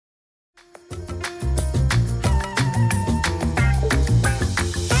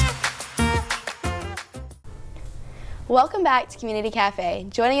Welcome back to Community Cafe.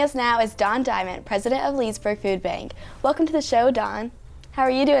 Joining us now is Don Diamond, president of Leesburg Food Bank. Welcome to the show, Don. How are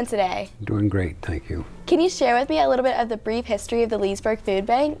you doing today? Doing great, thank you. Can you share with me a little bit of the brief history of the Leesburg Food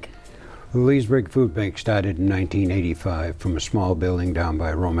Bank? The Leesburg Food Bank started in 1985 from a small building down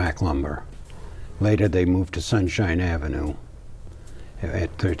by Romac Lumber. Later they moved to Sunshine Avenue at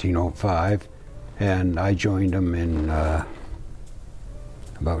 1305, and I joined them in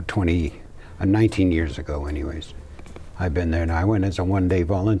about 19 years ago anyways. I've been there now. I went as a one-day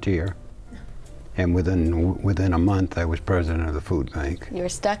volunteer, and within a month I was president of the food bank. You were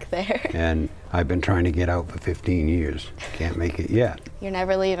stuck there. And I've been trying to get out for 15 years. Can't make it yet. You're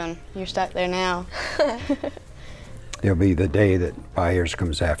never leaving. You're stuck there now. There'll be the day that Byers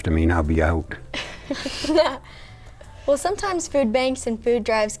comes after me and I'll be out. Well, sometimes food banks and food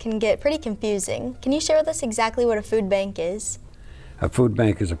drives can get pretty confusing. Can you share with us exactly what a food bank is? A food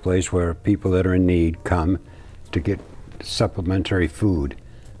bank is a place where people that are in need come to get supplementary food.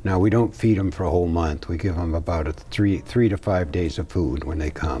 Now, we don't feed them for a whole month. We give them about three to 5 days of food when they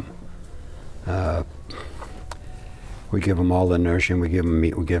come. We give them all the nourishing. We give them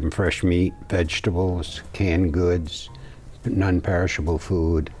meat. We give them fresh meat, vegetables, canned goods, non-perishable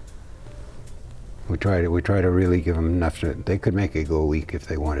food. We try to really give them enough to. They could make it go a week if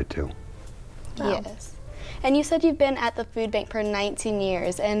they wanted to. Wow. Yes. And you said you've been at the food bank for 19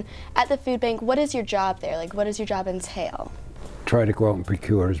 years. And at the food bank, what is your job there? Like, what does your job entail? Try to go out and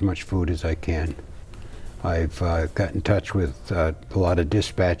procure as much food as I can. I've got in touch with a lot of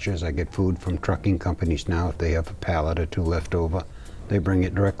dispatchers. I get food from trucking companies now. If they have a pallet or two left over, they bring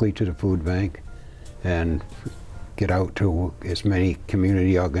it directly to the food bank, and get out to as many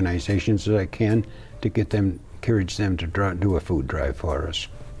community organizations as I can to encourage them to do a food drive for us.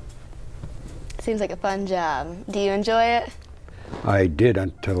 Seems like a fun job. Do you enjoy it? I did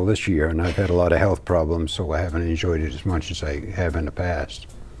until this year, and I've had a lot of health problems, so I haven't enjoyed it as much as I have in the past.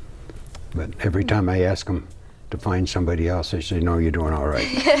 But every time I ask them to find somebody else, they say, no, you're doing all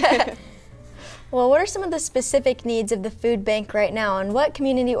right. Well, what are some of the specific needs of the food bank right now, and what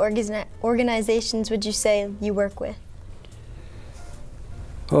community organizations would you say you work with?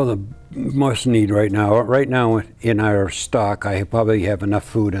 Well, the most need right now in our stock, I probably have enough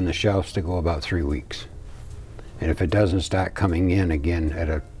food on the shelves to go about 3 weeks. And if it doesn't start coming in again at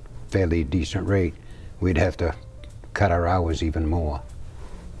a fairly decent rate, we'd have to cut our hours even more.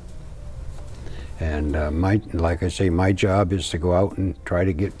 And like I say, my job is to go out and try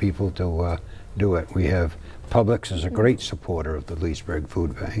to get people to do it. We have Publix is a great supporter of the Leesburg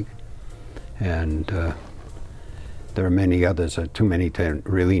Food Bank, and there are many others, too many to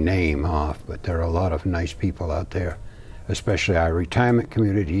really name off, but there are a lot of nice people out there, especially our retirement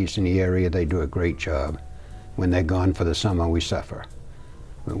communities in the area. They do a great job. When they're gone for the summer, we suffer.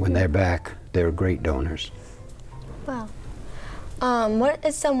 But when they're back, they're great donors. Wow. What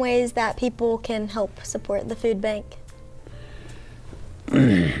is some ways that people can help support the food bank?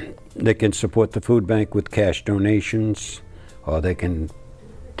 They can support the food bank with cash donations, or they can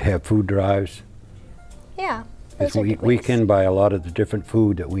have food drives. Yeah. We can buy a lot of the different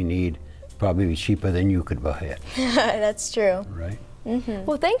food that we need, probably cheaper than you could buy it. That's true. Right? Mm-hmm.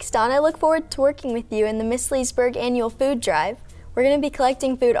 Well, thanks, Don. I look forward to working with you in the Miss Leesburg Annual Food Drive. We're going to be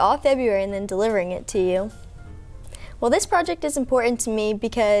collecting food all February and then delivering it to you. Well, this project is important to me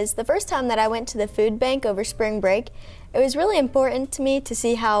because the first time that I went to the food bank over spring break, it was really important to me to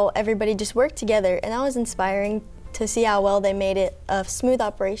see how everybody just worked together, and that was inspiring to see how well they made it a smooth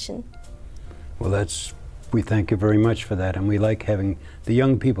operation. Well, we thank you very much for that, and we like having the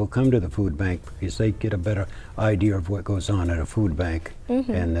young people come to the food bank because they get a better idea of what goes on at a food bank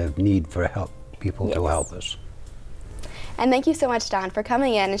and the need for people to help us. And thank you so much, Don, for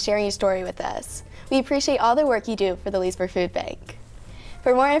coming in and sharing your story with us. We appreciate all the work you do for the Leesburg Food Bank.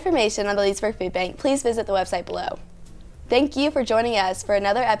 For more information on the Leesburg Food Bank, please visit the website below. Thank you for joining us for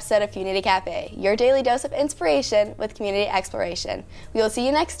another episode of Community Cafe, your daily dose of inspiration with community exploration. We will see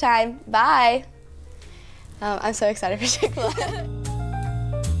you next time. Bye! I'm so excited for Chick-fil-A.